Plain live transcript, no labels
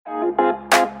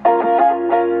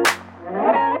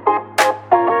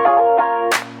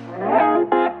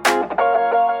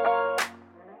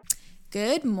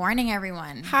Good morning,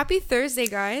 everyone. Happy Thursday,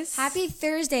 guys. Happy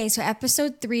Thursday. So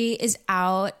episode 3 is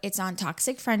out. It's on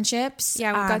toxic friendships.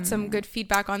 Yeah, we've got some good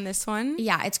feedback on this one.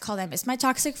 Yeah, it's called I Miss My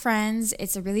Toxic Friends.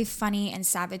 It's a really funny and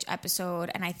savage episode,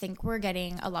 and I think we're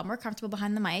getting a lot more comfortable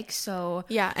behind the mic. So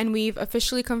yeah, and we've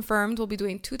officially confirmed we'll be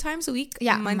doing 2 times a week.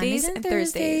 Yeah, Mondays and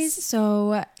Thursdays.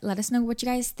 So let us know what you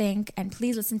guys think, and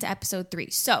please listen to episode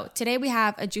 3. So today we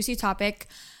have a juicy topic.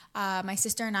 My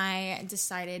sister and I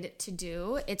decided to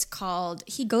do. It's called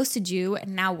He Ghosted You,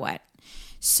 Now What?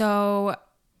 So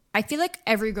I feel like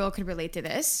every girl could relate to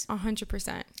this.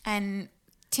 100%. And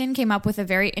Tin came up with a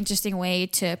very interesting way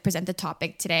to present the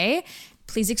topic today.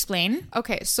 Please explain.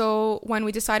 Okay, so when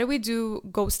we decided we do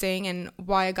ghosting and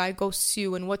why a guy ghosts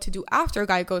you and what to do after a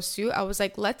guy ghosts you, I was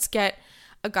like, let's get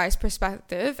a guy's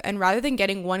perspective, and rather than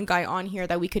getting one guy on here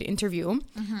that we could interview,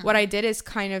 what I did is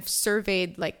kind of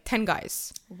surveyed like 10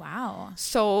 guys. Wow.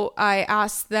 So I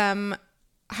asked them,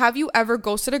 have you ever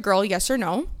ghosted a girl, yes or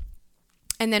no?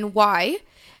 And then why?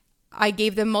 I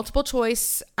gave them multiple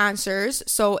choice answers.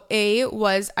 So A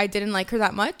was I didn't like her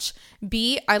that much.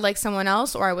 B, I liked someone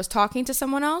else or I was talking to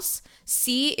someone else.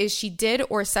 C is she did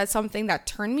or said something that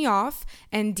turned me off.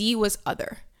 And D was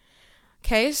other.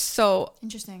 Okay, so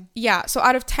interesting. Yeah, so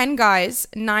out of 10 guys,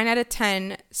 9 out of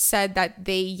 10 said that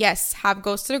they, yes, have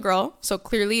ghosted a girl. So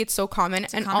clearly it's so common.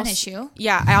 It's a common issue.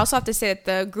 Yeah, I also have to say that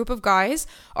the group of guys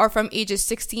are from ages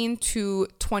 16 to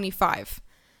 25.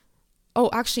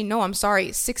 Oh, actually, no, I'm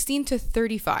sorry. 16 to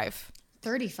 35.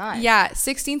 35? Yeah,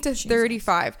 16 to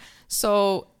 35.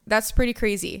 So that's pretty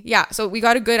crazy. Yeah, so we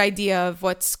got a good idea of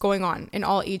what's going on in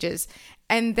all ages.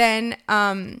 And then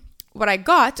what I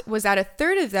got was that a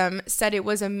third of them said it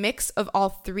was a mix of all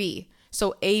 3.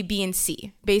 So A, B, and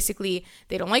C. Basically,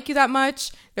 they don't like you that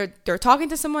much. They're talking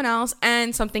to someone else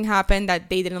and something happened that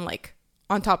they didn't like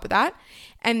on top of that.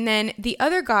 And then the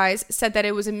other guys said that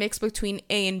it was a mix between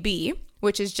A and B,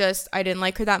 which is just I didn't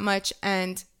like her that much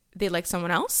and they like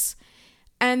someone else.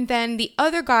 And then the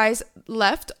other guys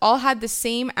left all had the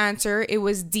same answer. It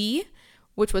was D,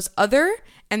 which was other.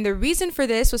 And the reason for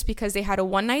this was because they had a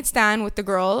one-night stand with the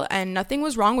girl and nothing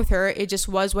was wrong with her. It just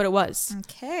was what it was.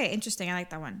 Okay, interesting. I like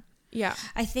that one. Yeah.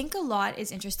 I think a lot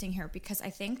is interesting here because I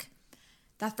think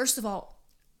that, first of all,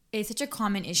 it's such a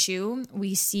common issue.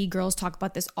 We see girls talk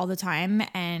about this all the time,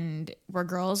 and we're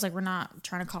girls. Like, we're not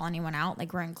trying to call anyone out.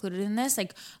 Like, we're included in this.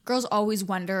 Like, girls always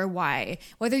wonder why,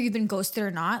 whether you've been ghosted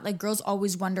or not, like, girls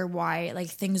always wonder why, like,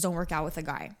 things don't work out with a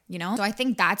guy, you know? So I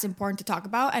think that's important to talk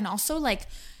about. And also, like,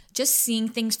 just seeing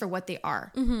things for what they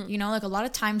are. You know, like a lot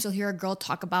of times you'll hear a girl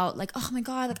talk about like, oh my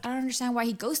God, like I don't understand why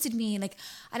he ghosted me. Like,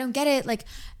 I don't get it. Like,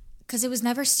 because it was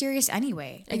never serious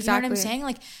anyway. Like, exactly. You know what I'm saying?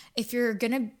 Like, if you're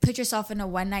going to put yourself in a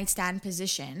one night stand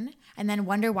position and then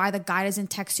wonder why the guy doesn't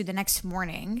text you the next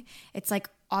morning, it's like,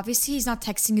 obviously he's not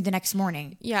texting you the next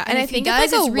morning. Yeah. And I if think he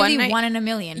does, it's it's really one in a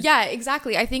million. Yeah,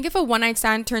 exactly. I think if a one night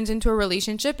stand turns into a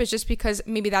relationship, it's just because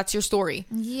maybe that's your story.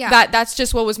 Yeah. That's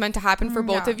just what was meant to happen for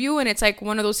both of you. And it's like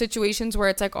one of those situations where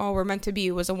it's like, oh, we're meant to be.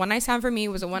 It was a one night stand for me. It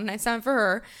was a one night stand for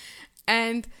her.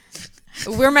 And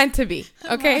we're meant to be.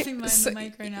 Okay. I'm laughing behind the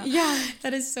mic right now. Yeah.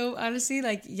 That is so, honestly,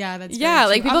 like, yeah, that's yeah,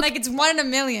 like people, I'm like, it's one in a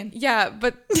million. Yeah,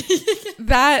 but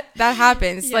that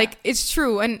happens. Yeah. Like, it's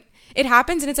true. And it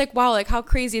happens and it's like, wow, like how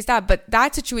crazy is that? But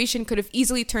that situation could have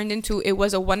easily turned into it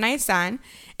was a one night stand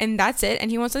and that's it.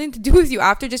 And he wants something to do with you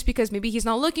after just because maybe he's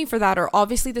not looking for that. Or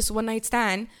obviously this one night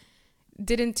stand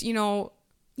didn't, you know.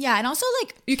 Yeah. And also,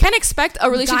 like, you can't expect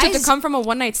a relationship to come from a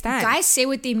one night stand. Guys say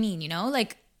what they mean, you know?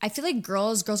 Like, I feel like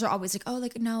girls are always like, oh,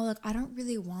 like, no, like, I don't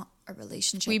really want a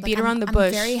relationship. We like, beat around the bush.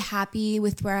 I'm very happy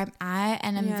with where I'm at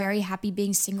and I'm very happy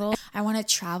being single. I want to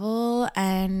travel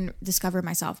and discover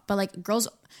myself. But like, girls,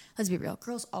 let's be real,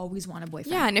 girls always want a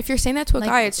boyfriend. Yeah, and if you're saying that to a like,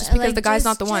 guy, it's just because the guy's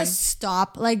not the one. Just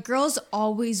stop. Like, girls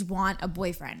always want a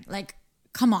boyfriend. Like,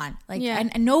 come on. Like,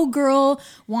 and no girl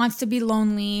wants to be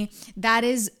lonely. That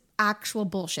is actual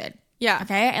bullshit. Yeah.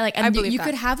 Okay. Like, and you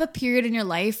could have a period in your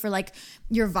life where like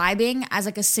you're vibing as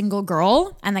like a single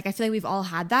girl, and like I feel like we've all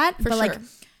had that. For but sure. like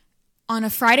on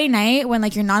a Friday night when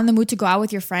like you're not in the mood to go out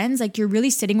with your friends, like you're really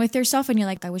sitting with yourself and you're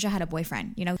like, I wish I had a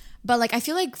boyfriend, you know? But like I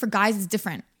feel like for guys it's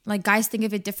different. Like, guys think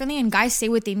of it differently, and guys say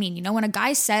what they mean. You know, when a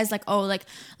guy says like, oh, like,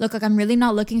 look, like I'm really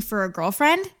not looking for a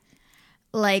girlfriend,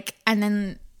 like, and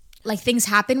then like things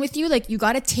happen with you, like you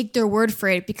got to take their word for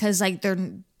it because like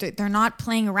they're not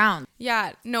playing around.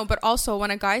 Yeah, no, but also when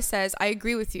a guy says, I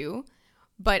agree with you,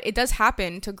 but it does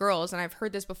happen to girls, and I've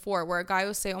heard this before, where a guy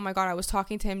will say, oh my God, I was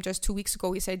talking to him just 2 weeks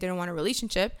ago. He said he didn't want a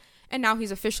relationship, and now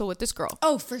he's official with this girl.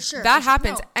 Oh, for sure. That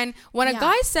happens. No. And when a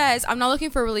guy says, I'm not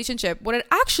looking for a relationship, what it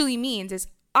actually means is,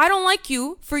 I don't like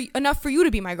you enough for you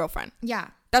to be my girlfriend. Yeah.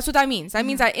 That's what that means. That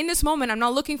means that in this moment, I'm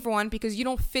not looking for one because you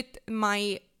don't fit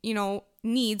my,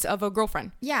 needs of a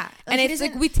girlfriend. Yeah. And it's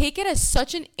like we take it as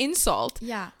such an insult.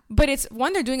 Yeah. But it's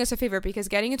one, they're doing us a favor because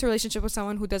getting into a relationship with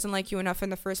someone who doesn't like you enough in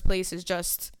the first place is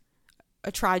just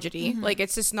a tragedy. Like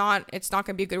it's not going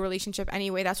to be a good relationship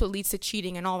anyway. That's what leads to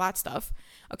cheating and all that stuff.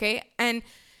 Okay? And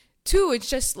two, it's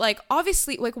just like,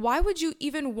 obviously, like, why would you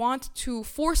even want to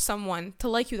force someone to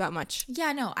like you that much?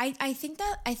 Yeah, no, I think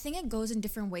it goes in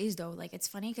different ways though. Like, it's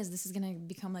funny because this is going to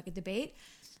become like a debate.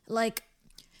 Like,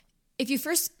 if you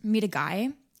first meet a guy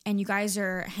and you guys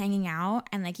are hanging out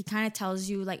and like he kind of tells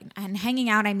you like, and hanging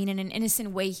out, I mean in an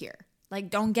innocent way here. Like,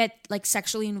 don't get like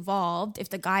sexually involved if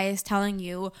the guy is telling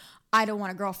you, I don't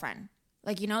want a girlfriend.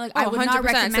 Like, like I would 100%. Not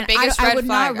recommend. It's the biggest red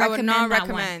flag. I would not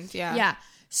recommend. Yeah. Yeah.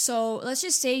 So let's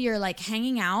just say you're like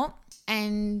hanging out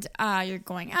and you're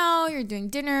going out, you're doing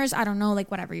dinners, I don't know,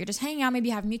 like whatever. You're just hanging out, maybe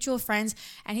you have mutual friends,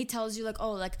 and he tells you like,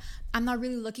 oh, like I'm not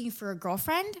really looking for a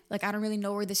girlfriend. Like I don't really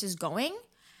know where this is going.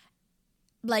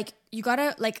 Like you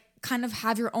gotta like kind of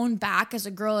have your own back as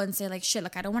a girl and say like, shit,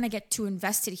 like I don't want to get too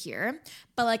invested here.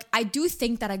 But like I do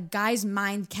think that a guy's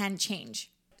mind can change.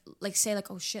 Like say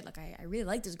like, oh shit, like I really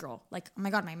like this girl. Like, oh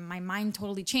my God, my mind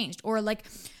totally changed. Or like,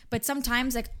 but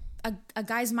sometimes like a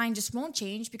guy's mind just won't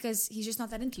change because he's just not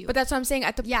that into you. But that's what I'm saying.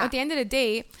 At the end of the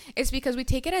day, it's because we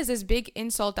take it as this big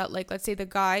insult that like, let's say the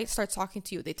guy starts talking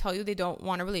to you. They tell you they don't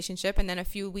want a relationship. And then a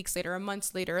few weeks later, a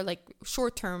month later, like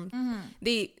short term,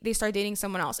 they start dating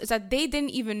someone else. It's that they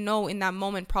didn't even know in that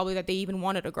moment probably that they even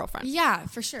wanted a girlfriend. Yeah,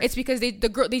 for sure. It's because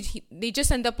they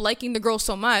just end up liking the girl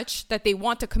so much that they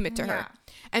want to commit to her.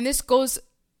 And this goes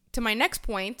to my next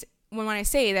point when I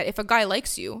say that if a guy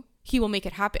likes you, he will make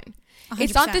it happen. 100%.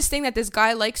 It's not this thing that this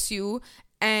guy likes you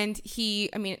and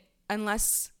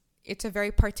unless it's a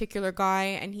very particular guy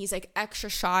and he's like extra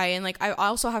shy, and like I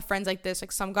also have friends like this,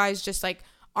 like some guys just like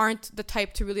aren't the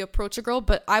type to really approach a girl,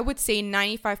 but I would say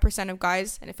 95% of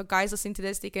guys, and if a guy's listening to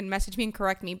this, they can message me and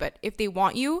correct me, but if they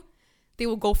want you, they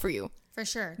will go for you. For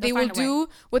sure. They will do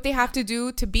what they have to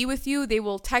do to be with you. They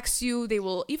will text you. They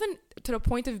will even to the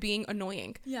point of being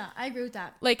annoying. Yeah, I agree with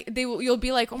that. Like you'll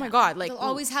be like, oh my God. Like they'll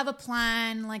always have a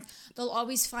plan. Like they'll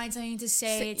always find something to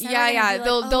say.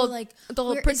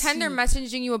 They'll pretend they're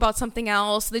messaging you about something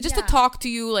else. They just to talk to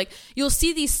you. Like you'll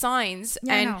see these signs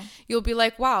and you'll be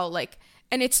like, wow. Like,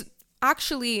 and it's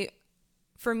actually,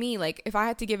 for me, like if I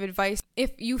had to give advice,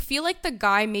 if you feel like the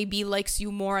guy maybe likes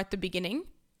you more at the beginning,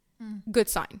 good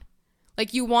sign.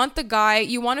 Like you want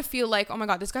to feel like, oh my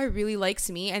God, this guy really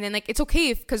likes me. And then like, it's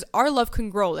okay because our love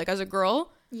can grow. Like as a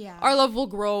girl, our love will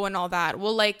grow and all that.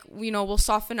 We'll like, we'll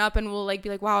soften up and we'll like be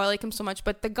like, wow, I like him so much.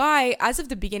 But the guy, as of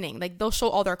the beginning, like they'll show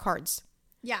all their cards.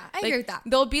 Yeah, I agree with that.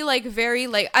 They'll be like very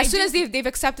like, as soon as they've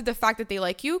accepted the fact that they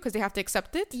like you, because they have to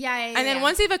accept it. And then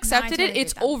once they've accepted it,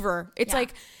 it's over. It's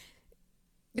like,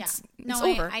 it's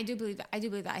over. I do believe that.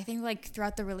 I think like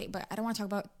throughout the but I don't want to talk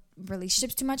about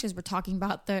relationships too much because we're talking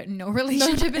about the no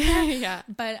relationship in there.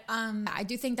 But I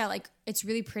do think that like it's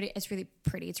really pretty.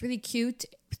 It's really cute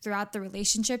throughout the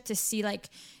relationship to see like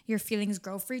your feelings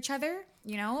grow for each other,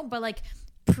 but like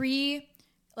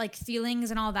feelings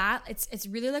and all that, it's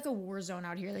really like a war zone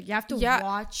out here. Like you have to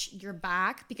watch your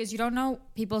back because you don't know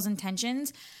people's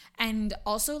intentions. And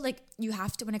also like you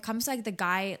have to, when it comes to like the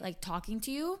guy like talking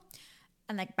to you,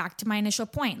 and like back to my initial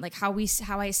point, like how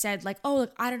I said like, oh,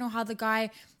 look, I don't know how the guy,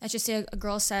 let's just say a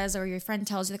girl says, or your friend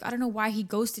tells you like, I don't know why he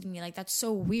ghosted me. Like, that's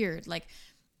so weird. Like,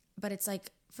 but it's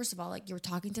like, first of all, like you were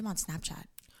talking to him on Snapchat.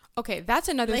 Okay, that's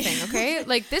another thing, okay?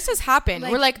 Like this has happened.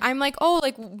 Like, I'm like, oh,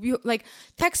 like you like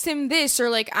text him this or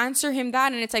like answer him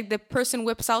that, and it's like the person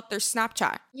whips out their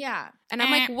Snapchat. Yeah. And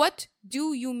I'm like, what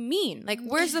do you mean? Like,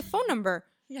 where's the phone number?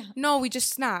 Yeah. No, we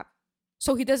just snap.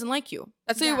 So he doesn't like you.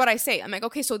 That's literally what I say. I'm like,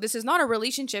 okay, so this is not a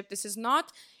relationship. This is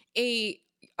not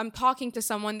I'm talking to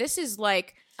someone. This is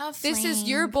like, this is,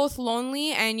 you're both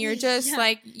lonely and you're just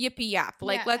like yippee yap.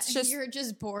 Like, let's just. You're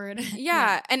just bored.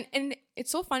 Yeah. And it's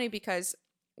so funny because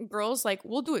girls, like,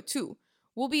 we'll do it too.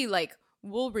 We'll be like,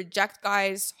 we'll reject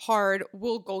guys hard.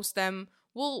 We'll ghost them.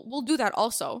 We'll do that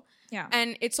also. Yeah.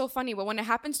 And it's so funny. But when it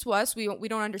happens to us, we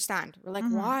don't understand. We're like,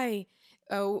 why?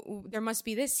 Oh, there must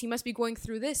be this. He must be going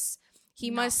through this. He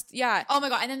must, Oh my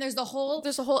God. And then there's the whole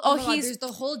there's the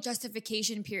whole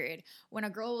justification period when a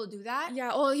girl will do that.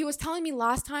 Yeah. Oh, he was telling me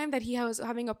last time that he was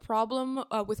having a problem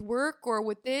with work or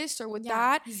with this or with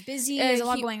that. He's busy. There's a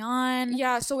lot going on.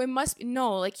 Yeah. So it must,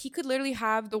 no, like he could literally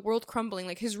have the world crumbling.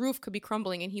 Like his roof could be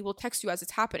crumbling and he will text you as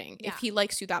it's happening if he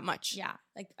likes you that much. Yeah.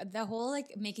 Like the whole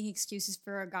like making excuses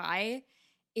for a guy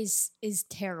is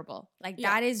terrible. Like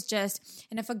that is just,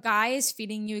 and if a guy is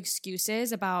feeding you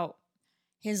excuses about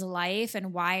his life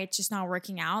and why it's just not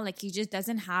working out. Like, he just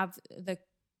doesn't have the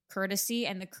courtesy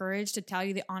and the courage to tell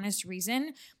you the honest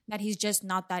reason that he's just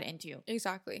not that into you.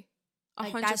 Exactly.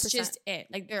 100%. Like, that's just it.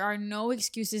 Like, there are no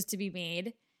excuses to be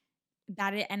made.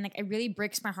 And like, it really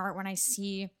breaks my heart when I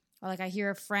see, or like I hear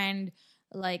a friend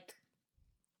like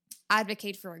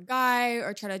advocate for a guy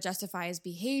or try to justify his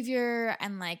behavior.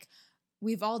 And like,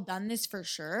 we've all done this for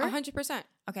sure. 100%.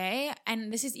 Okay.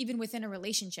 And this is even within a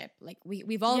relationship. Like,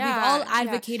 we've all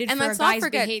advocated for a guy's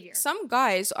behavior. Some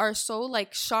guys are so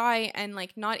like shy and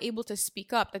like not able to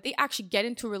speak up that they actually get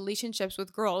into relationships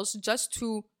with girls just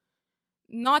to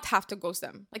not have to ghost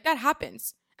them. Like, that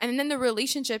happens. And then the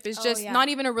relationship is just not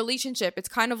even a relationship. It's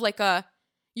kind of like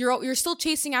you're still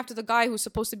chasing after the guy who's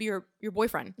supposed to be your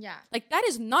boyfriend. Yeah. Like, that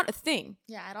is not a thing.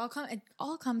 Yeah. It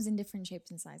all comes in different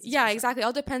shapes and sizes. Yeah, exactly. It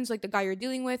all depends like the guy you're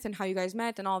dealing with and how you guys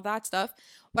met and all that stuff.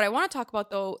 What I want to talk about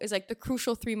though is like the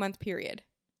crucial 3-month period.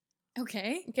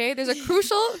 Okay. There's a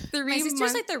crucial 3 My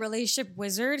sister's like the relationship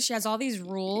wizard. She has all these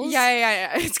rules.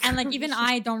 Yeah. And like, even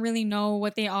I don't really know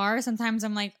what they are. Sometimes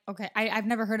I'm like, okay, I've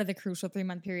never heard of the crucial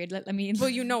 3-month period. Let me. Well,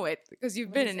 you know it because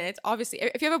you've been in it. Obviously,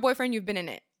 if you have a boyfriend, you've been in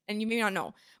it, and you may not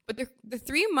know. But the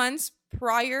 3 months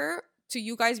prior to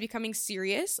you guys becoming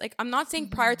serious, like, I'm not saying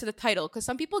prior to the title, because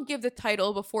some people give the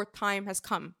title before time has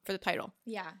come for the title.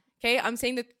 Yeah. Okay, I'm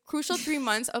saying the crucial 3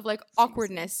 months of like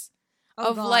awkwardness.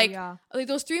 Like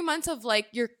those 3 months of like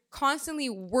you're constantly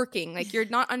working, like you're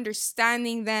not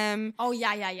understanding them. Oh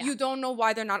yeah. You don't know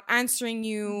why they're not answering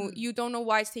you. You don't know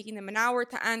why it's taking them an hour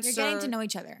to answer. You're getting to know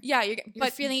each other. Yeah, you're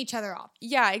feeling each other off.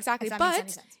 Yeah, exactly. If that makes any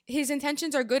But sense. his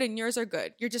intentions are good and yours are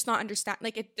good. You're just not understanding.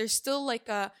 Like, there's still like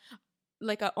a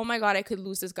oh my god, I could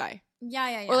lose this guy.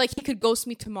 Yeah. Or like he could ghost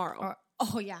me tomorrow. Or,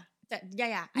 oh yeah.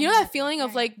 Yeah. You know that feeling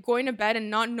of like going to bed and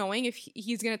not knowing if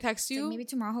he's gonna text you? Like, maybe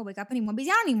tomorrow he'll wake up and he won't be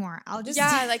down anymore. I'll just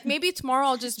like maybe tomorrow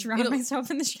I'll just drown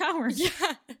myself in the shower. Yeah,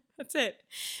 that's it.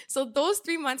 So those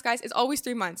 3 months, guys, it's always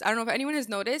 3 months. I don't know if anyone has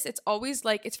noticed. It's always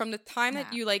like it's from the time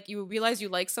that you realize you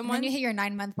like someone. And then you hit your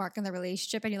 9-month mark in the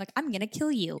relationship and you're like, I'm gonna kill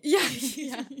you.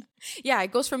 Yeah.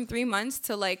 It goes from 3 months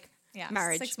to like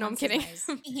marriage. No, I'm kidding.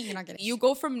 You're not kidding. You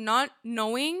go from not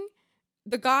knowing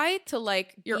the guy to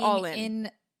like you're being all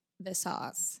in the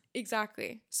sauce.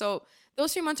 Exactly. So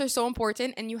those 3 months are so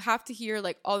important, and you have to hear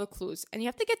like all the clues, and you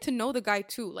have to get to know the guy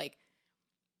too. Like,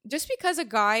 just because a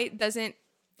guy doesn't,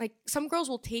 like, some girls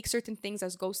will take certain things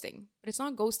as ghosting, but it's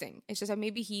not ghosting. It's just that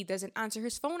maybe he doesn't answer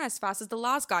his phone as fast as the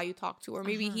last guy you talked to, or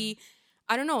maybe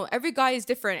I don't know. Every guy is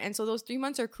different, and so those 3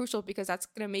 months are crucial because that's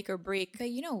gonna make or break.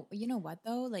 But you know what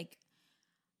though? Like,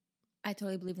 I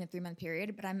totally believe in the 3-month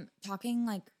period, but I'm talking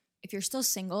like, if you're still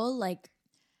single, like,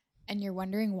 and you're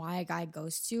wondering why a guy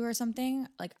ghosts you or something,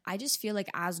 like, I just feel like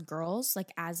as girls,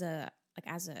 like as a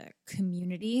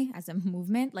community, as a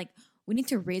movement, like, we need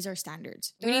to raise our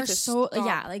standards.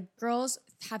 Like, girls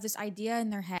have this idea in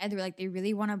their head. They're like, they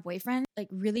really want a boyfriend, like,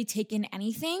 really take in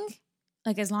anything,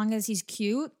 like, as long as he's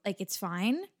cute, like, it's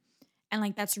fine. And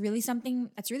like, that's really something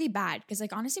that's really bad. Because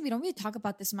like, honestly, we don't really talk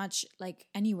about this much like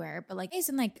anywhere, but like,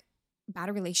 in like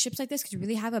bad relationships like this could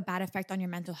really have a bad effect on your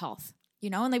mental health. You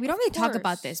know, and like, we don't really talk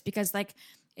about this because like,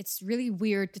 it's really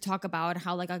weird to talk about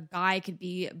how like a guy could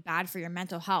be bad for your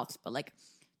mental health, but like,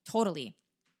 totally.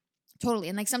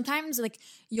 And like, sometimes like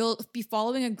you'll be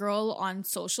following a girl on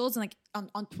socials and like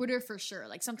on Twitter for sure.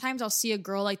 Like, sometimes I'll see a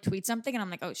girl like tweet something and I'm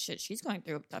like, oh shit, she's going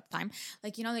through a tough time.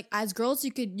 Like, you know, like, as girls,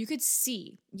 you could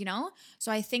see, you know?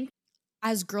 So I think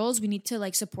as girls, we need to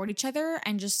like support each other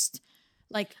and just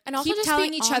like, and also keep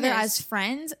telling each other as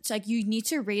friends. So like, you need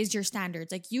to raise your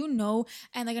standards. Like, you know,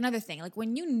 and like, another thing, like,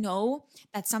 when you know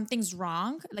that something's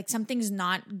wrong, like something's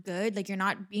not good, like you're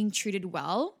not being treated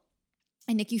well,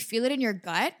 and like you feel it in your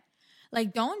gut,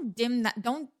 like, don't dim that,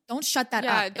 don't shut that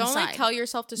up. Yeah, don't inside. Like tell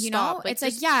yourself to stop. You know, like, it's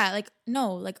like, yeah, like,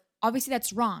 no, like, obviously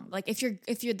that's wrong. Like, if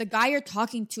you're the guy you're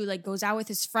talking to like goes out with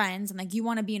his friends and like you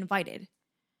want to be invited,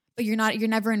 but you're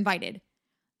never invited,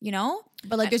 you know?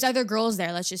 But like, there's other girls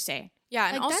there, let's just say. Yeah,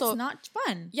 and like, also that's not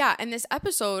fun. Yeah, and this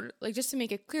episode, like, just to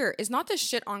make it clear, is not to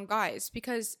shit on guys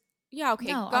because guys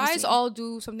obviously all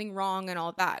do something wrong and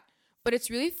all that, but it's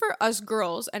really for us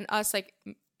girls and us, like,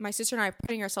 my sister and I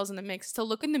putting ourselves in the mix to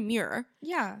look in the mirror,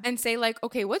 and say like,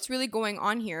 okay, what's really going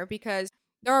on here? Because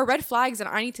there are red flags and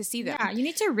I need to see them. Yeah, you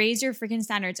need to raise your freaking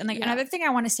standards. And like, another thing I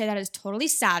want to say that is totally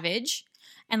savage,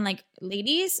 and like,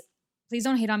 ladies, please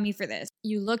don't hate on me for this.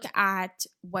 You look at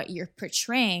what you're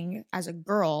portraying as a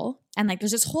girl, and like,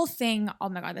 there's this whole thing. Oh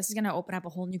my God, this is going to open up a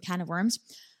whole new can of worms.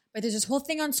 But there's this whole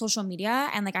thing on social media,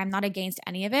 and like, I'm not against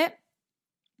any of it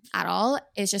at all.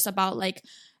 It's just about like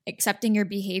accepting your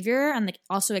behavior and like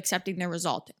also accepting the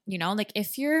result. You know, like,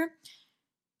 if you're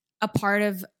a part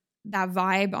of that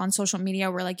vibe on social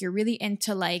media where like you're really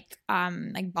into like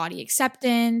body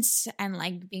acceptance and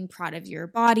like being proud of your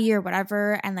body or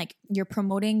whatever, and like you're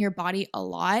promoting your body a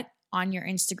lot on your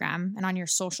Instagram and on your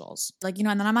socials. Like, you know,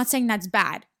 and then I'm not saying that's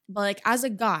bad, but like as a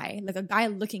guy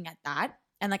looking at that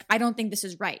and like, I don't think this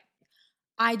is right.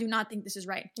 I do not think this is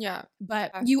right. Yeah.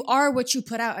 But you are what you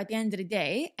put out at the end of the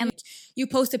day. And like, you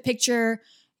post a picture,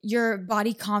 you're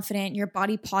body confident, you're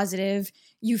body positive,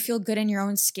 you feel good in your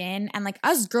own skin. And like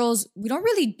us girls, we don't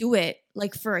really do it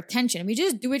like for attention. We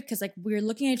just do it because like we're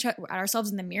looking at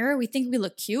ourselves in the mirror. We think we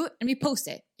look cute and we post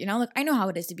it. You know, like I know how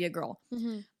it is to be a girl.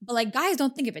 But like guys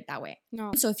don't think of it that way.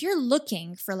 No. So if you're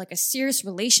looking for like a serious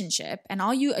relationship and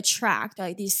all you attract are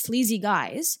like these sleazy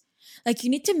guys, like you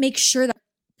need to make sure that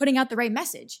putting out the right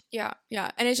message. Yeah.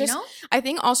 And it's just, you know? I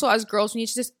think also as girls, we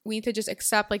need to just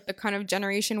accept like the kind of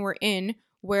generation we're in,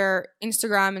 where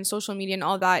Instagram and social media and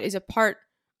all that is a part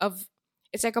of,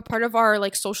 it's like a part of our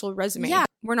like social resume. Yeah.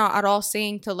 We're not at all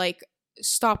saying to like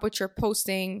stop what you're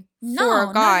posting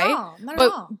for a guy. Not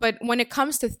at all. But when it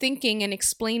comes to thinking and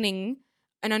explaining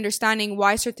and understanding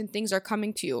why certain things are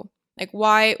coming to you, like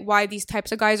why these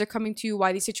types of guys are coming to you,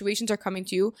 why these situations are coming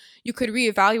to you, you could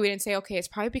reevaluate and say, okay, it's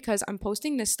probably because I'm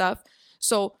posting this stuff.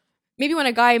 So maybe when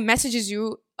a guy messages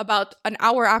you about an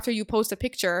hour after you post a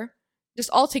picture, just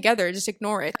altogether, just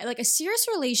ignore it. Like a serious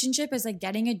relationship is like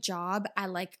getting a job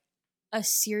at like a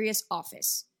serious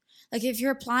office. Like if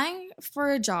you're applying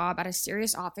for a job at a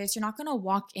serious office, you're not going to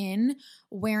walk in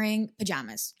wearing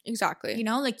pajamas. Exactly. You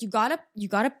know, like you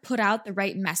gotta put out the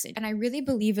right message. And I really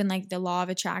believe in like the law of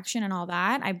attraction and all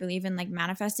that. I believe in like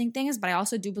manifesting things, but I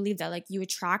also do believe that like you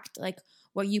attract like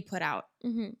what you put out,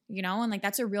 you know, and like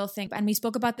that's a real thing. And we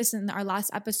spoke about this in our last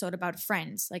episode about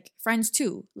friends, like friends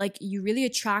too. Like you really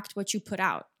attract what you put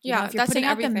out. You know, if you're putting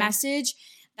out the message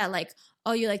that like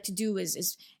all you like to do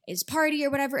is party or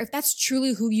whatever, if that's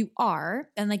truly who you are,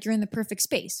 then like you're in the perfect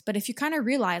space. But if you kind of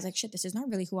realize like, shit, this is not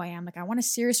really who I am. Like I want a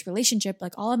serious relationship.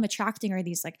 Like all I'm attracting are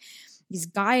these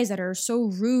guys that are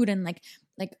so rude and like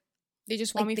they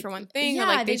just want me for one thing, or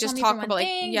like they just talk about like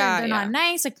they're not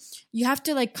nice. Like you have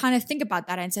to like kind of think about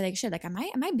that and say like, shit, like am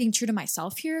I being true to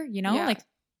myself here? You know, like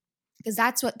because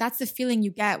that's the feeling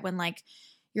you get when like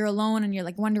you're alone and you're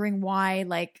like wondering why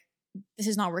like this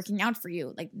is not working out for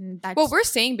you. Like that's what we're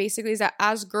saying basically is that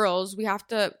as girls we have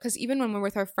to, because even when we're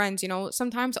with our friends, you know,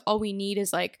 sometimes all we need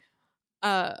is like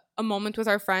a moment with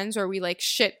our friends where we like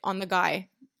shit on the guy.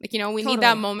 Like, you know, we need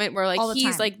that moment where like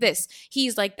he's like this,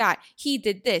 he's like that, he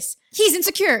did this, he's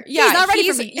insecure, yeah, he's not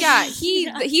ready for me. Yeah,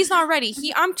 he's not ready.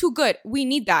 I'm too good. We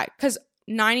need that because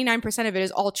 99% of it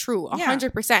is all true,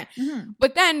 100%.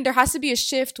 But then there has to be a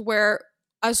shift where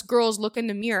us girls look in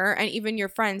the mirror and even your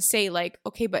friends say like,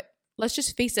 okay, but let's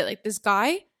just face it, like this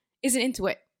guy isn't into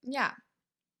it. Yeah.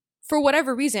 For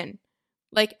whatever reason.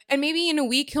 Like, and maybe in a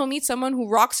week he'll meet someone who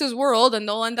rocks his world and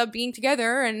they'll end up being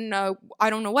together and I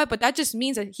don't know what, but that just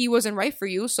means that he wasn't right for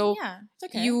you. So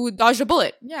it's okay. You dodged a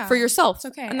bullet for yourself. It's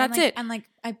okay. And that's it. And like,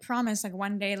 I promise like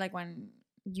one day, like when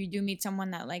you do meet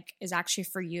someone that like is actually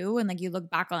for you and like you look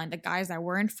back on the guys that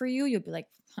weren't for you, you'll be like,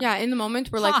 yeah, in the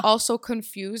moment we're like all so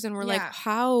confused and we're like,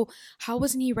 how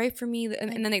wasn't he right for me?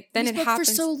 And then it happens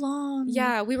for so long.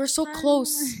 Yeah, we were so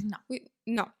close.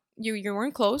 No. You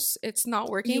weren't close. It's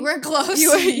not working. You weren't close.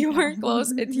 You weren't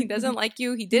close. He doesn't like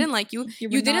you. He didn't like you.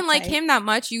 You didn't like him that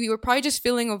much. You were probably just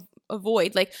feeling a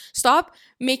void. Like, stop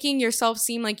making yourself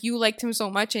seem like you liked him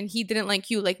so much and he didn't like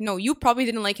you. Like, no, you probably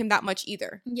didn't like him that much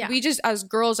either. Yeah. We just, as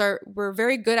girls, we're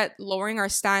very good at lowering our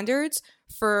standards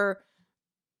for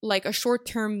like a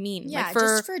short-term mean. Yeah,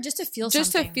 like just to feel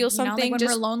something. To feel something. You know? Like when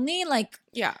we're lonely, like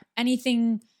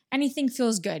anything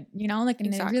feels good, you know? Like,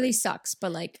 and it really sucks.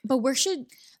 But we should,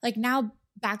 like, now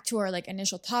back to our, like,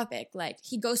 initial topic. Like,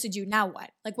 he ghosted you, now what?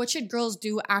 Like, what should girls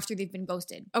do after they've been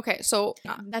ghosted? Okay, so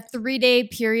that 3-day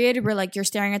period where, like, you're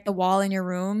staring at the wall in your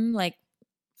room, like,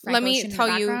 let me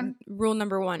tell you rule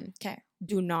number 1. Okay.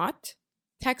 Do not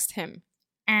text him.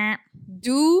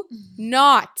 Do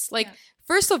not. Like,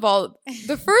 first of all,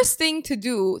 the first thing to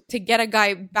do to get a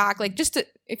guy back, like, just to,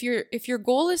 if your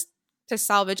goal is to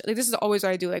salvage, like, this is always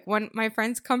what I do. Like, when my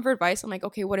friends come for advice, I'm like,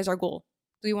 okay, what is our goal?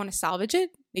 Do we want to salvage it?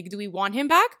 Like, do we want him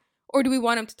back? Or do we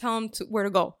want him to tell him where to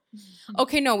go?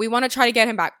 Okay, no, we want to try to get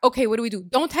him back. Okay, what do?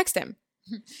 Don't text him.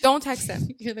 Don't text him.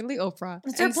 You're literally Oprah.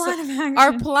 What's our plan of action?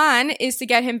 Our plan is to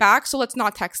get him back, so let's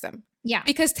not text him. Yeah.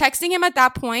 Because texting him at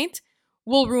that point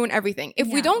will ruin everything. If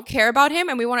we don't care about him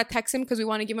and we want to text him because we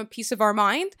want to give him a piece of our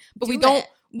mind, but we don't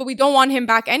want him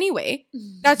back anyway,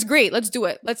 that's great. Let's do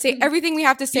it. Let's say everything we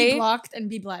have to say. Be blocked and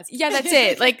be blessed. Yeah, that's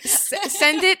it. Like,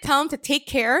 send it. Tell him to take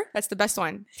care. That's the best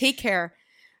one. Take care.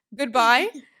 Goodbye.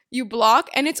 you block,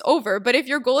 and it's over. But if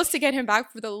your goal is to get him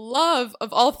back, for the love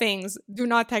of all things, do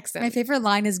not text him. My favorite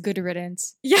line is good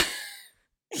riddance. Yeah.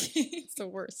 It's the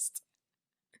worst.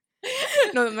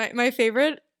 No, my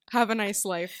favorite, have a nice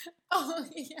life. Oh,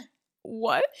 yeah.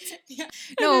 What? Yeah.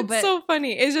 No, but it's so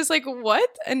funny. It's just like, what?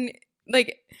 And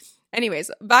like,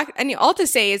 anyways, all to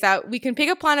say is that we can pick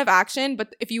a plan of action,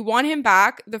 but if you want him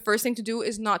back, the first thing to do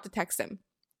is not to text him.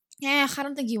 Yeah, I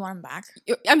don't think you want him back.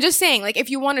 I'm just saying, like, if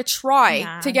you want to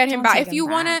try to get him back, if you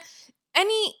want to,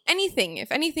 anything,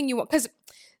 if anything you want, because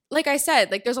like I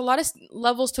said, like, there's a lot of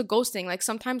levels to ghosting. Like,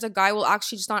 sometimes a guy will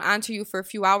actually just not answer you for a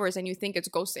few hours and you think it's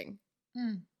ghosting.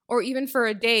 Or even for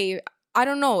a day. I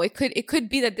don't know. It could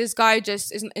be that this guy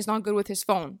just is not good with his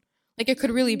phone. Like, it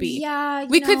could really be. Yeah,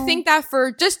 we could think that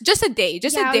for just a day, a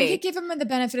day. We could give him the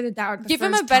benefit of the doubt. Give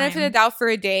him a benefit of the doubt for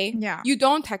a day. Yeah. You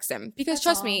don't text him because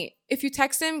trust me, if you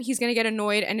text him, he's gonna get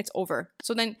annoyed and it's over.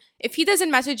 So then, if he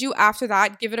doesn't message you after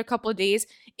that, give it a couple of days.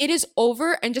 It is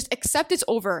over, and just accept it's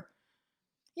over.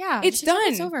 Yeah, it's done.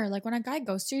 It's over. Like, when a guy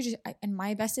goes to you, and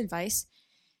my best advice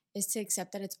is to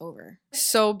accept that it's over.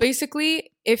 So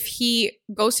basically, if he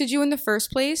ghosted you in the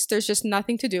first place, there's just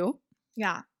nothing to do.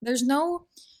 Yeah, there's no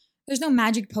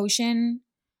magic potion.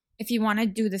 If you want to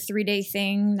do the 3-day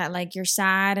thing that, like, you're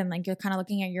sad and, like, you're kind of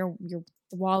looking at your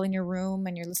the wall in your room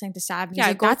and you're listening to sad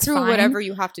music, go through fine. Whatever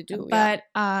you have to do. But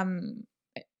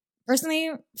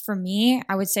personally, for me,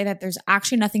 I would say that there's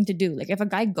actually nothing to do. Like, if a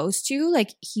guy ghosts you,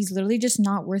 like, he's literally just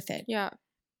not worth it. Yeah.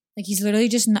 Like, he's literally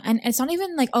just not, and it's not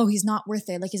even like, oh, he's not worth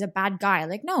it. Like, he's a bad guy.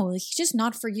 Like, no, like, he's just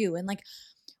not for you. And, like,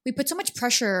 we put so much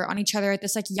pressure on each other at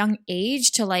this, like, young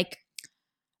age to, like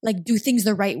do things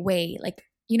the right way. Like,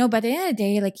 you know, by the end of the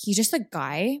day, like, he's just a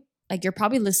guy. Like, you're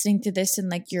probably listening to this in,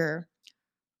 like, your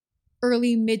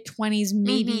early mid-20s,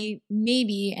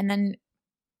 maybe. And then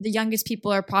the youngest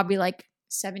people are probably, like,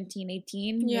 17,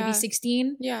 18, maybe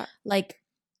 16. Yeah. Like,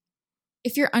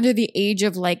 if you're under the age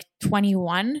of, like,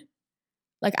 21,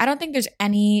 like, I don't think there's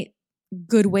any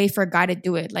good way for a guy to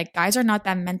do it. Like, guys are not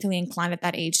that mentally inclined at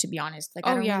that age, to be honest. Like,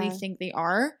 I don't really think they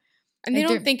are. And like,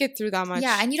 they don't think it through that much.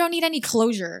 Yeah, and you don't need any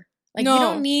closure. Like, you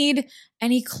don't need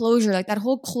any closure. Like, that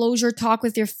whole closure talk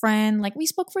with your friend. Like, we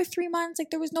spoke for 3 months.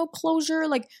 Like, there was no closure.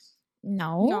 Like,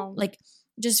 no. Like,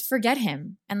 just forget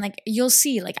him. And, like, you'll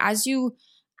see. Like, as you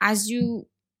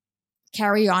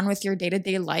carry on with your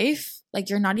day-to-day life, like,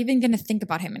 you're not even going to think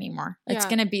about him anymore. It's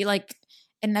going to be, like,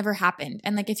 it never happened.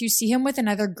 And, like, if you see him with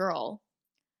another girl,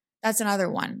 that's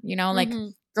another one. You know? Like,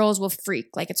 girls will freak.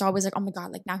 Like, it's always like, oh, my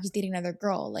God, like, now he's dating another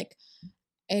girl. Like,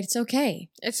 it's okay.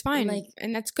 It's fine. Like,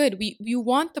 and that's good. You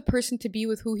want the person to be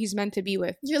with who he's meant to be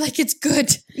with. You're like, it's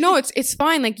good. No, it's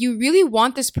fine. Like, you really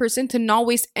want this person to not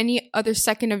waste any other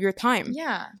second of your time.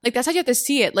 Yeah. Like, that's how you have to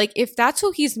see it. Like, if that's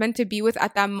who he's meant to be with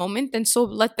at that moment, then so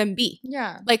let them be.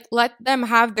 Yeah. Like, let them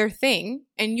have their thing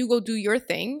and you go do your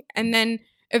thing. And then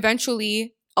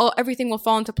eventually everything will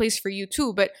fall into place for you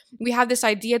too. But we have this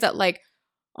idea that, like,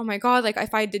 oh my God, like,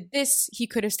 if I did this, he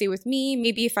could have stayed with me.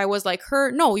 Maybe if I was like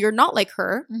her. No, you're not like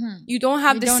her. You don't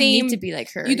have the same. You don't need to be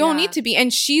like her. You don't need to be.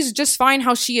 And she's just fine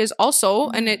how she is also.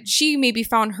 And she maybe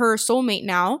found her soulmate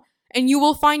now. And you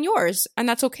will find yours. And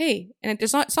that's okay. And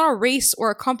it's not a race or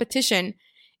a competition.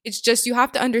 It's just you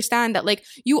have to understand that, like,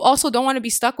 you also don't want to be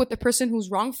stuck with the person who's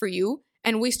wrong for you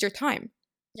and waste your time.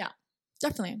 Yeah,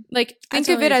 definitely. Like, think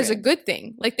of it as a good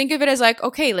thing. Like, think of it as like,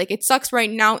 okay, like, it sucks right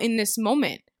now in this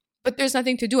moment. But there's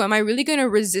nothing to do. Am I really going to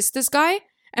resist this guy?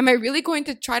 Am I really going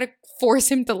to try to force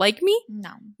him to like me?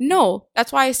 No.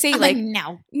 That's why I say,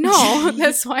 no.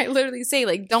 That's why I literally say,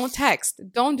 like, don't text.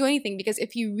 Don't do anything. Because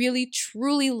if he really,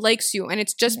 truly likes you and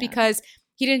it's just because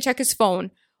he didn't check his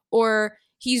phone or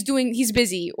he's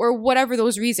busy or whatever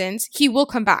those reasons, he will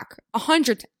come back.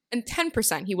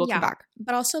 110% he will come back.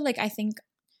 But also, like, I think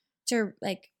to,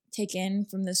 like, take in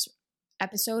from this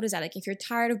episode is that, like, if you're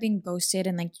tired of being ghosted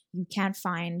and, like, you can't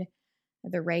find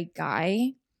the right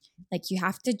guy, like, you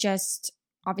have to just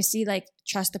obviously, like,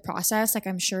 trust the process. Like,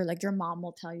 I'm sure, like, your mom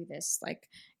will tell you this, like,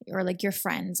 or, like, your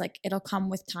friends, like, it'll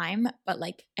come with time. But,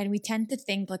 like, and we tend to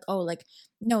think, like, oh, like,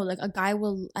 no, like, a guy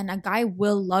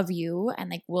will love you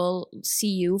and, like, will see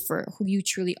you for who you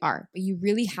truly are. But you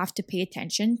really have to pay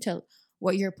attention to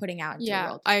what you're putting out into the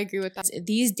world. I agree with that.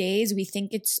 These days we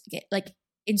think it's like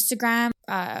Instagram,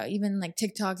 even like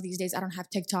TikTok these days. I don't have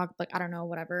TikTok, but I don't know,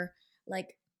 whatever.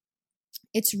 Like,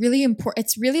 it's really important.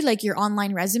 It's really like your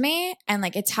online resume and,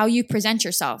 like, it's how you present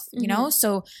yourself, you know?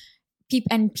 So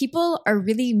people are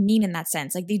really mean in that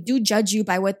sense. Like, they do judge you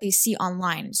by what they see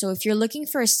online. So if you're looking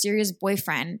for a serious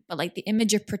boyfriend, but, like, the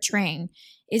image you're portraying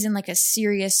isn't, like,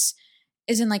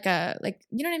 isn't like a, like,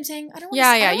 you know what I'm saying? I don't want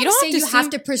Yeah, to, yeah. you don't have to seem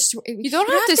serious. You don't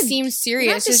have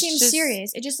to It's seem just-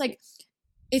 serious. It just like,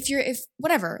 if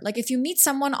you meet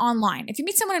someone online, if you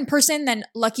meet someone in person, then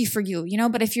lucky for you, you know?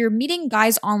 But if you're meeting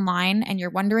guys online and you're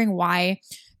wondering why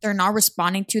they're not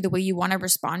responding to the way you want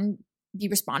to be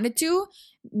responded to,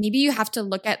 maybe you have to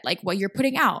look at like what you're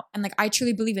putting out. And like, I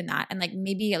truly believe in that. And like,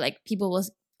 maybe like people will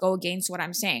go against what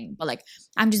I'm saying, but like,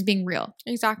 I'm just being real.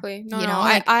 Exactly. No, You no. know,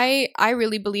 like- I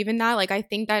really believe in that. Like, I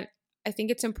think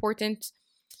it's important.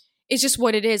 It's just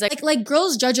what it is. Like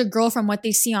girls judge a girl from what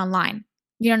they see online.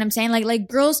 You know what I'm saying? Like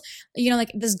girls, you know,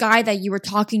 like this guy that you were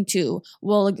talking to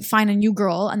will find a new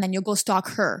girl and then you'll go stalk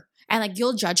her. And like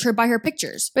you'll judge her by her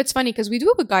pictures. but it's funny because we do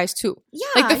it with guys too. Yeah,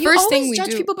 Like, the you first always thing we judge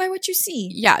do- people by what you see.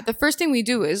 Yeah, the first thing we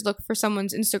do is look for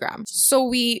someone's Instagram. So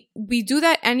we do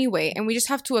that anyway, and we just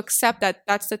have to accept that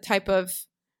that's the type of,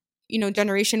 you know,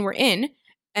 generation we're in.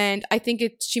 And I think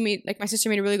my sister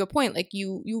made a really good point. Like,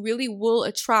 you really will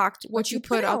attract what you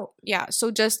put up. out. Yeah. So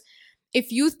just, if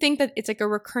you think that it's like a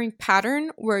recurring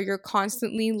pattern where you're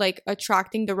constantly like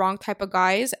attracting the wrong type of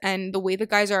guys and the way the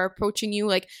guys are approaching you,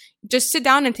 like, just sit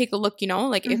down and take a look, you know,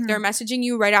 like if they're messaging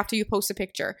you right after you post a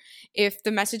picture, if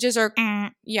the messages are,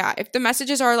 if the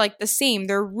messages are like the same,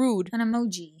 they're rude. An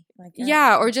emoji. Like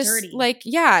Or just dirty. like,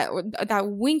 or that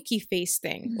winky face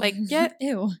thing. Like, get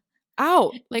ew.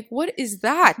 out. Like, what is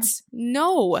that?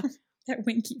 No. That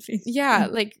winky face. Yeah,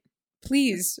 like,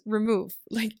 please remove.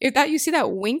 Like, if that you see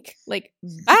that wink, like,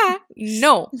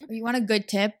 no. You want a good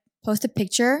tip? Post a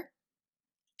picture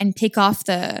and take off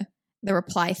the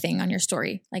reply thing on your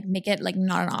story. Like, make it like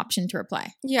not an option to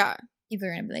reply. Yeah. People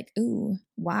are gonna be like, "Ooh,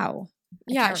 wow." I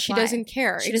Yeah, can't she reply. doesn't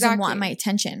care. She exactly. doesn't want my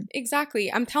attention.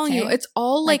 Exactly. I'm telling you, Okay? it's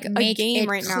all like a make game it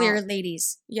right clear, now.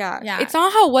 ladies. Yeah. Yeah. It's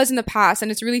not how it was in the past, and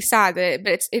it's really sad that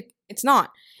it's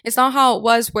not. It's not how it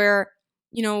was where,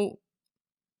 you know,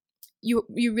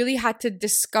 you really had to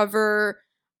discover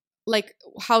like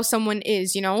how someone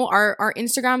is, you know? Our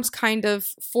Instagrams kind of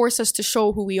force us to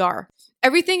show who we are.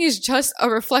 Everything is just a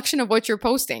reflection of what you're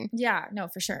posting. Yeah, no,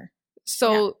 for sure.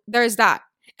 So there's that.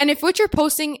 And if what you're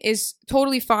posting is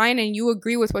totally fine and you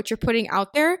agree with what you're putting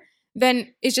out there,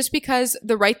 then it's just because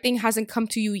the right thing hasn't come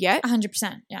to you yet.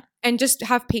 100%. Yeah. And just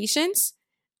have patience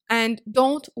and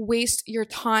don't waste your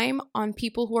time on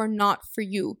people who are not for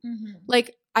you.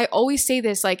 Like, I always say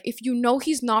this, like, if you know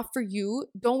he's not for you,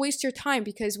 don't waste your time,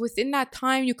 because within that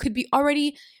time, you could be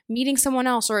already meeting someone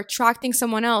else or attracting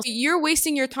someone else. You're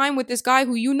wasting your time with this guy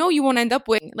who you know you won't end up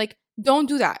with. Like, don't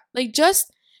do that. Like,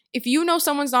 just, if you know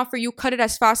someone's not for you, cut it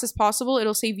as fast as possible.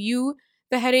 It'll save you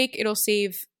the headache. It'll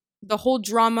save the whole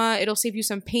drama. It'll save you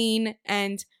some pain,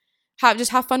 and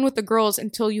just have fun with the girls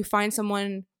until you find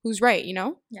someone who's right, you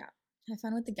know? Yeah. Have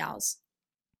fun with the gals.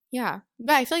 Yeah.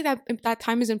 But I feel like that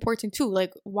time is important too.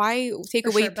 Like, why take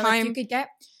For away sure, but, like, time? you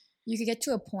could get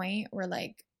to a point where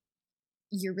like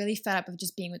you're really fed up of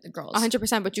just being with the girls.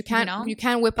 100%, but you can't know? you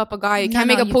can't whip up a guy. You No, can't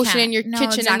make no, a you potion can't. in your No,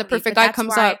 kitchen and the exactly. perfect But guy that's comes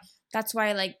why- up. That's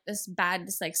why like this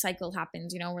like cycle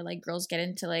happens, you know, where like girls get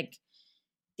into like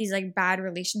these like bad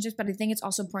relationships. But I think it's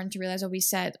also important to realize what we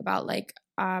said about like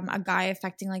a guy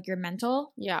affecting like your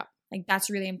mental. Yeah. Like, that's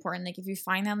really important. Like, if you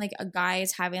find that like a guy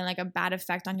is having like a bad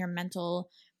effect on your mental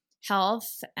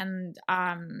health and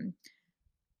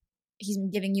he's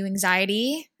giving you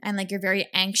anxiety and like you're very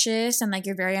anxious and like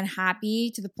you're very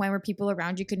unhappy to the point where people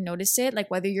around you could notice it,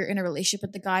 like whether you're in a relationship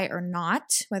with the guy or not,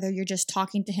 whether you're just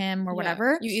talking to him or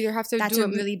whatever, You either have to that's do a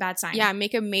really bad sign. Yeah,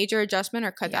 make a major adjustment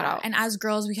or cut that out. And as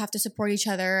girls, we have to support each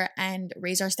other and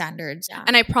raise our standards.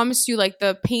 And I promise you, like,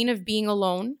 the pain of being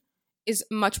alone is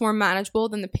much more manageable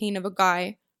than the pain of a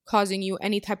guy causing you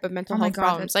any type of mental health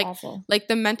problems. Like, awful. like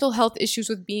the mental health issues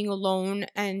with being alone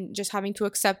and just having to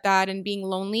accept that and being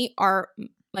lonely are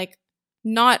like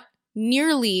not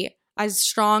nearly as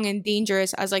strong and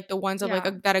dangerous as like the ones of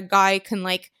like that a guy can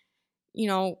like, you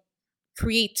know,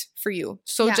 create for you.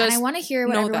 So and just I want to hear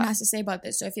what know everyone that. has to say about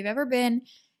this. So if you've ever been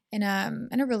in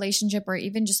a relationship or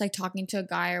even just like talking to a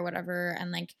guy or whatever,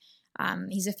 and like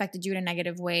he's affected you in a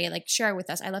negative way, like share it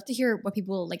with us. I love to hear what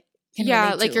people like can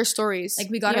relate like to. your stories. Like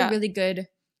we got a really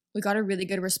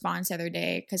good response the other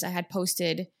day because I had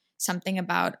posted something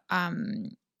about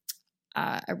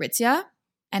Aritzia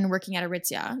and working at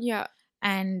Aritzia. Yeah.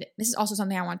 And this is also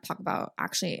something I want to talk about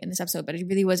actually in this episode, but it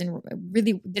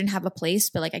really didn't have a place,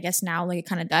 but like I guess now like it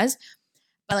kind of does.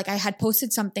 But like I had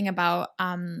posted something about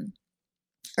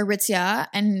Aritzia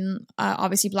and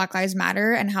obviously Black Lives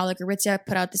Matter, and how like Aritzia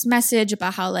put out this message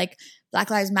about how like Black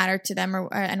Lives Matter to them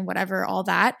and whatever, all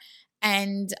that.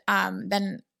 And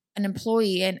then an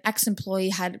ex-employee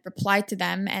had replied to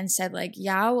them and said like,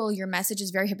 yeah, well, your message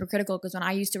is very hypocritical because when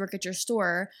I used to work at your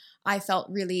store, I felt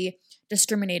really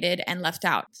discriminated and left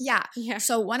out. Yeah.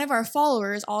 So one of our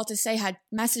followers, All to Say, had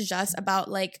messaged us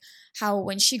about like how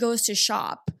when she goes to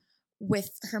shop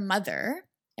with her mother,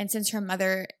 and since her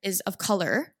mother is of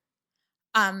color,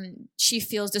 she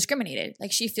feels discriminated.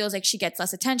 Like she feels like she gets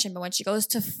less attention. But when she goes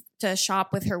to shop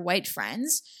with her white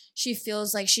friends, she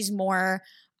feels like she's more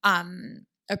like,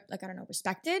 I don't know,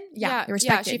 respected. Yeah,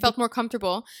 respected. Yeah, she felt more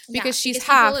comfortable because because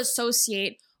people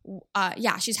associate.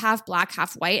 She's half black,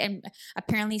 half white, and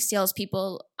apparently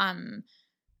salespeople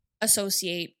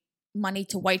associate money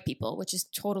to white people, which is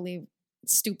totally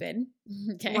stupid.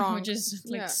 Okay, wrong. Which is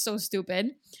like so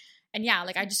stupid. And yeah,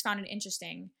 like I just found it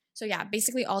interesting. So yeah,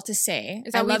 basically All to Say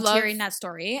is that I loved hearing that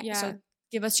story. Yeah. So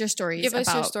give us your stories. Give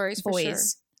us your stories boys for sure.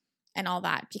 And all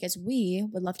that, because we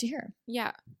would love to hear.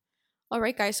 Yeah. All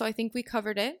right, guys. So I think we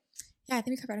covered it. Yeah, I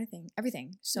think we covered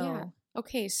everything. So. Yeah.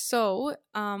 Okay, so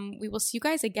we will see you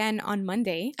guys again on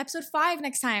Monday. Episode 5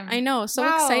 next time. I know, so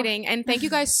exciting. And thank you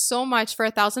guys so much for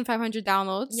 1,500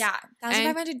 downloads. Yeah,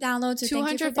 1,500 downloads. So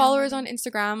 200 followers on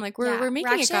Instagram. Like we're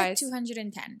making it, guys.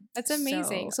 210. That's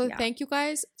amazing. So thank you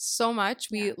guys so much.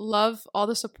 We love all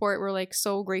the support. We're like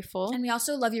so grateful. And we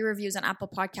also love your reviews on Apple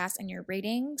Podcasts and your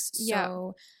ratings.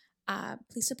 So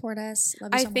please support us.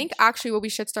 Love you so much. Actually what we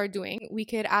should start doing, we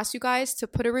could ask you guys to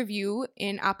put a review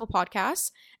in Apple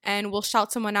Podcasts and we'll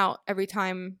shout someone out every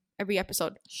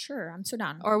episode. Sure, I'm so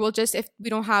down. Or we'll just, if we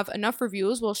don't have enough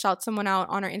reviews, we'll shout someone out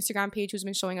on our Instagram page who's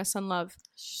been showing us some love.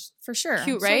 For sure.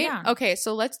 Cute, right? So okay,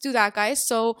 so let's do that, guys.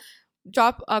 So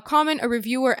drop a comment, a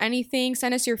review, or anything.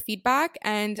 Send us your feedback,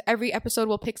 and every episode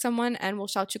we'll pick someone and we'll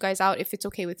shout you guys out if it's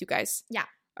okay with you guys. Yeah.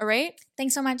 All right?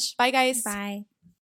 Thanks so much. Bye, guys. Bye.